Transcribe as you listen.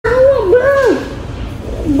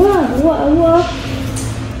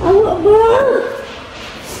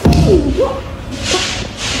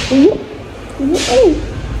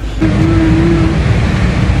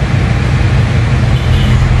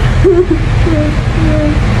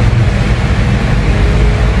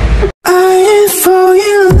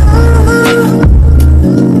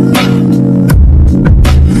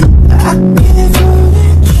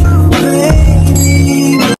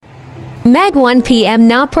Mag 1 p.m.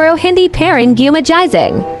 na pero hindi pa rin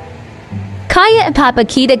gumagizing. Kaya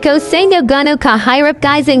ipapakita ko sa inyo gano kahirap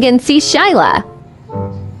gisingin si Shiela.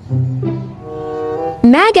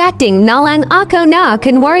 Mag-acting na lang ako na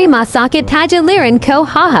kunwari masakit tajaliran ko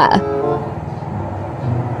haha.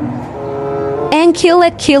 Ang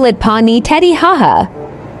kulit-kulit pa ni Teddy haha.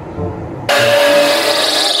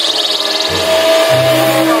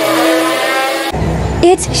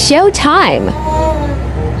 It's showtime!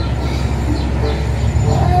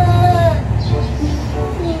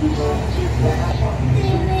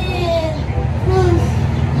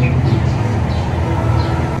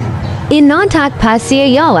 Inontak pa siya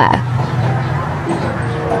yawa.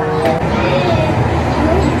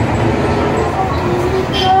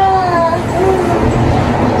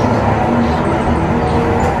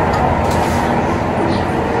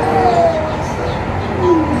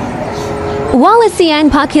 Wala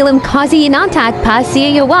siyang pakialam kasi inontak pa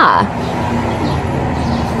siya yawa.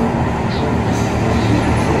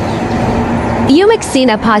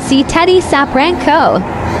 Yumaksina pa si Teddy sa prank ko.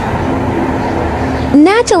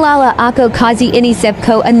 Natulala ako kasi inisip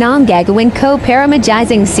ko anong gagawin ko para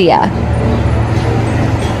magizing siya.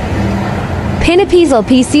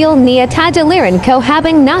 Pinapisil-pisil niya tajaliran ko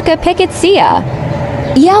habang nakapikit siya.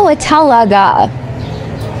 Yawa talaga.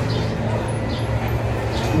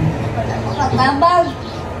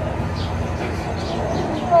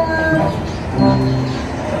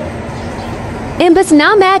 Imbes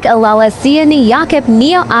na mag-alala siya niyakap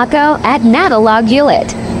niyo ako at natalag ulit.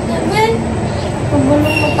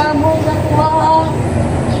 Kabulong matabong na kuha.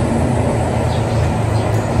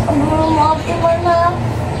 Kabulong maapumar na.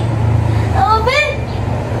 Ano ba?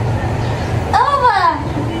 Ano ba?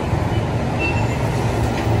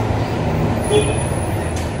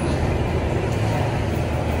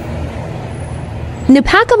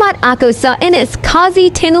 Napakamat ako sa inis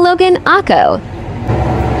kasi tinulogan ako.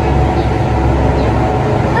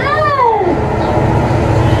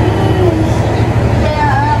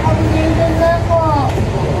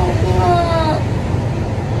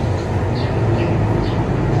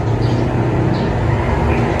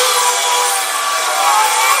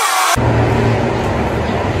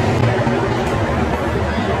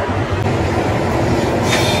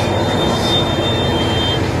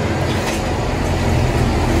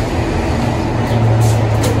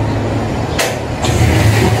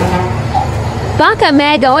 Baka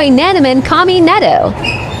mag-oy na naman kami neto.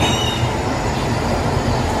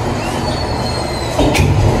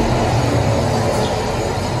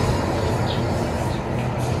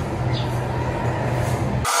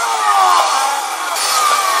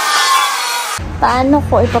 Paano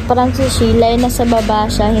ko ipaparang si Shie na sa baba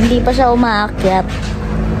siya, hindi pa siya umaakyat?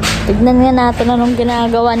 Tignan nga natin anong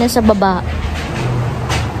ginagawa niya sa baba.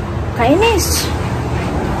 Kainis!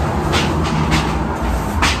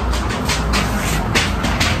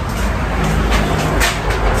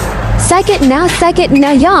 Second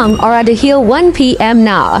na yang or dahil 1 p.m.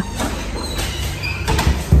 na.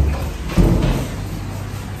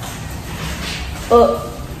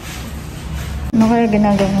 Ano kaya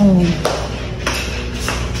ginagawa niya?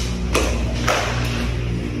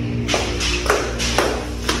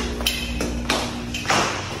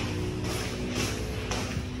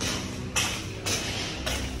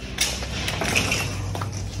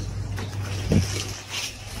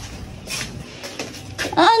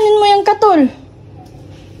 Anin mo yung katol?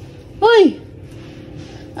 Hoy!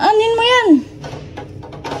 Anin mo yan?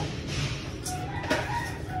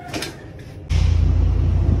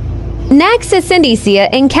 Nagsasindi siya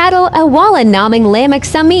ang cattle awalan naming lamak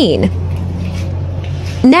sa amin.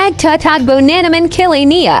 Nagtatagbo na naman kili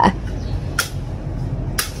niya.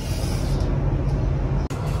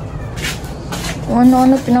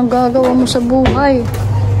 Ano-ano pinagagawa mo sa buhay?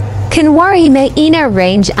 Kunwari may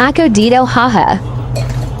ina-range ako dito haha.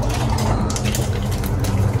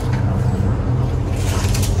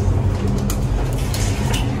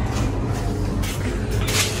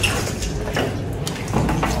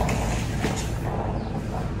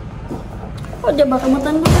 O, diba?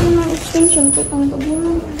 Kamatan ba tayo ng extension ko pang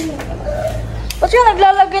pagulang? Ba't ka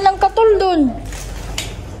naglalagay ng katol dun?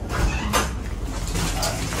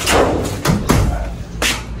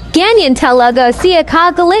 Ganyan talaga siya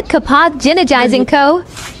kagalit kapag ginagizing ko.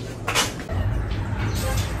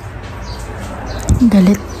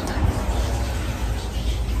 Galit.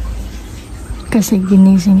 Kasi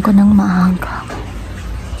ginising ko ng maaga.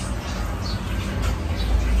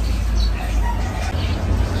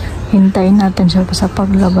 Hintayin natin siya sa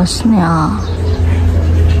paglabas niya.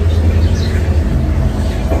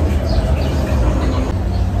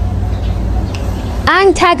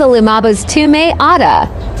 Ang tagal lumabas tu may ada.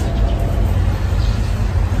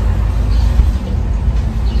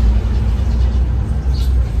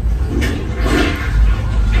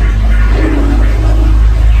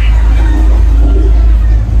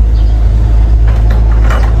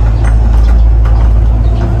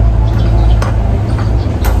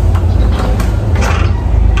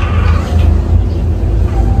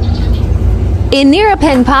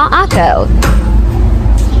 Inirapan pa ako.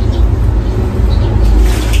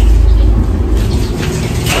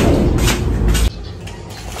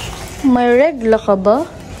 May regla ka ba?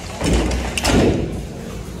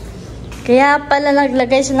 Kaya pala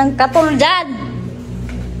naglagay siya ng katol dyan.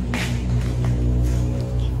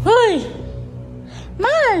 Hoy!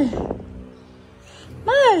 Mal!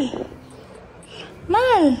 Mal!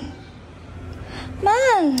 Mal!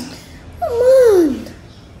 Mal! Mal!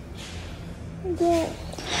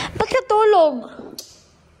 Ba't ka tulog?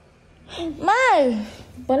 Mal!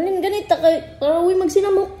 Palin ganita kay para uwi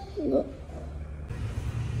magsinamok.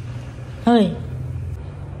 Hoy.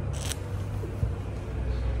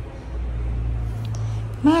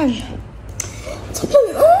 Mal. Sapan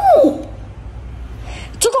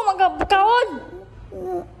Tsaka magkakaon.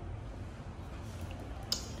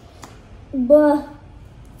 Ba.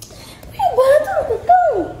 Ay, ba ito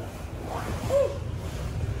ikaw?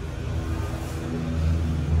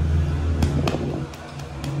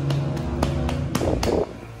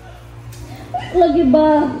 Lagi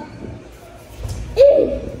ba?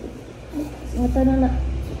 Mata na na.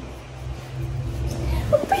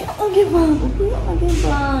 Magpinok lagi ba? Magpinok lagi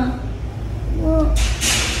ba?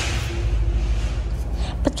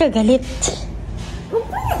 Ba't ka galit?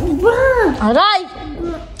 Magpinok ba? Aray!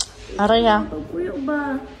 Aray ha? Magpinok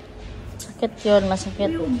ba? Sakit yun, masakit.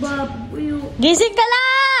 Magpinok ba? Magpinok. Gising ka na!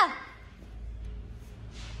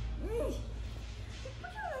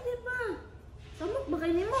 Magpinok lagi ba? Samot ba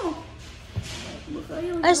kayo mo?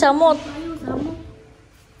 Ay, samot. Samot.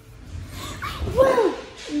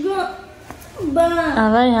 Ba.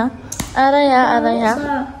 Aray ha? Aray ha? Aray ha?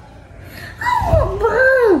 Ba.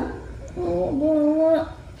 Ba.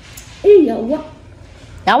 Yawa.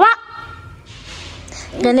 Yawa!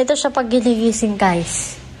 Ganito siya pag ginigising,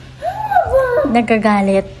 guys.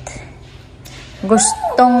 Nagagalit.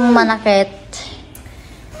 Gustong manakit.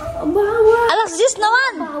 Alas 10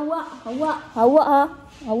 naman! Hawa. Hawa ha?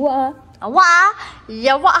 Hawa ha? Hawa ha?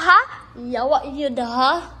 Yawa ha? Yawa yun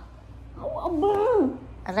ha? Hawa ba?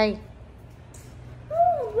 Aray.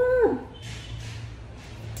 Hawa ba?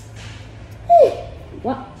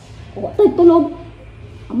 Hawa. Hawa tayo tulog.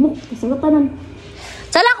 Amok, kasagatanan.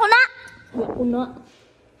 Sala ko na! Sala ko na.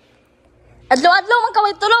 Adlo-adlo man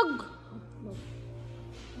kaway tulog.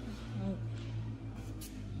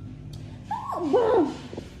 Hawa ba?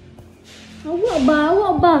 Hawa ba? Hawa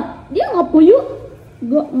ba? Di nga puyo.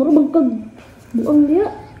 Ga, marabag kag buang dia.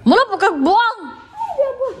 Marabag kag buang? Ay, di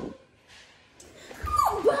ba?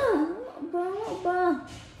 Hawa ba? Hawa ba?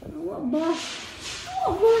 Hawa ba? Hawa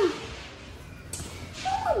ba?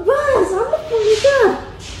 Hawa ba? Sama ko kita.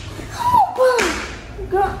 Hawa ba?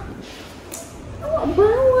 Ga. Hawa ba?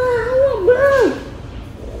 Hawa ba?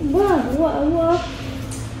 Ba, hawa, hawa.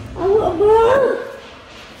 Hawa ba?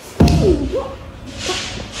 Hawa.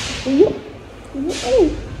 Ayo. Ayo, ayo.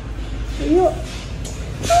 Ayo.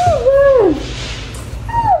 Hawa.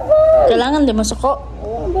 Hawa. Kailangan di masuko.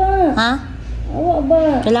 Hawa ba? Ha? Hawa ba?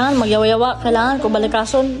 Kailangan magyawa-yawa. Kailangan ko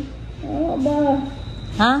balikason. Hawa ba?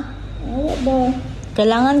 Ha? Hawa ba?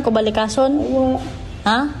 Kailangan ko balikason. Hawa.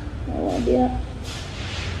 Ha? Hawa dia.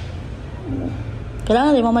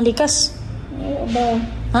 Kailangan di mamalikas. Hawa ba?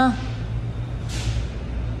 Ha?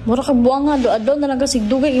 Mura ka buang nga. Do-ado na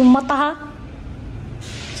nagasigdugay yung mata ha.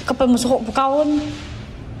 Kapag masuko pagkaon.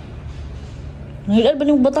 Nangilal ba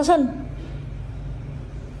niyong batasan?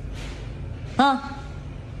 Ha?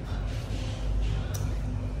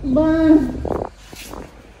 Ba?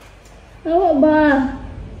 Hawa ba?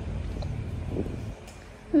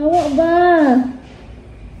 Hawa ba?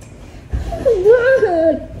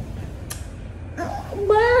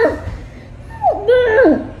 Ba? Ba? Hawa ba?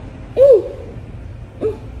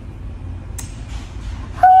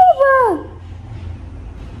 Hawa ba?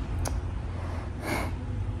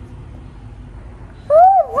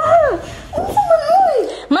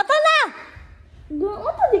 Mata na!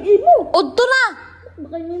 Mata di mo. Udto na!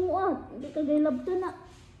 Baka hindi mo ah. Hindi ka gailabta na.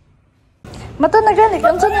 Mata na gani.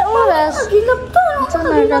 Unsa na oras? Gailabta. Unsa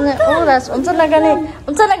na gani oras? Unsa na gani?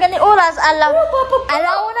 Unsa na gani oras? Alaw.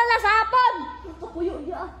 Alaw na na sa hapon. Kapuyo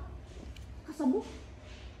di ah. Kasabo.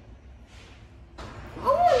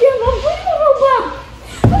 Ano dia papuyo ba?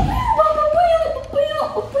 Papuyo ba? Papuyo. Papuyo.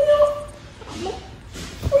 Papuyo.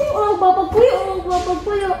 Papuyo ba? Papuyo.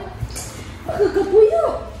 Papuyo. Papuyo.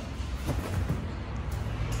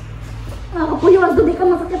 Papuyo. Hindi ka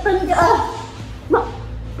masakitan ka. Ba?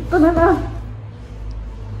 Ito na na.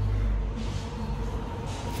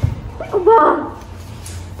 Papuyo ba?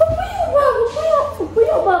 Papuyo ba? Papuyo.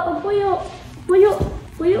 Papuyo ba? Papuyo. Papuyo.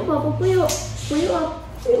 Papuyo ba? Papuyo. Papuyo.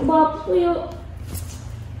 Papuyo ba? Papuyo.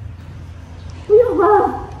 Papuyo ba?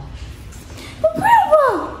 Papuyo ba?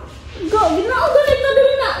 Gak, ginaon galit na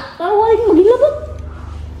dali na. Tawarin mo, gilabot.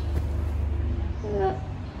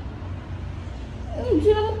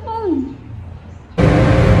 Sila mo pang.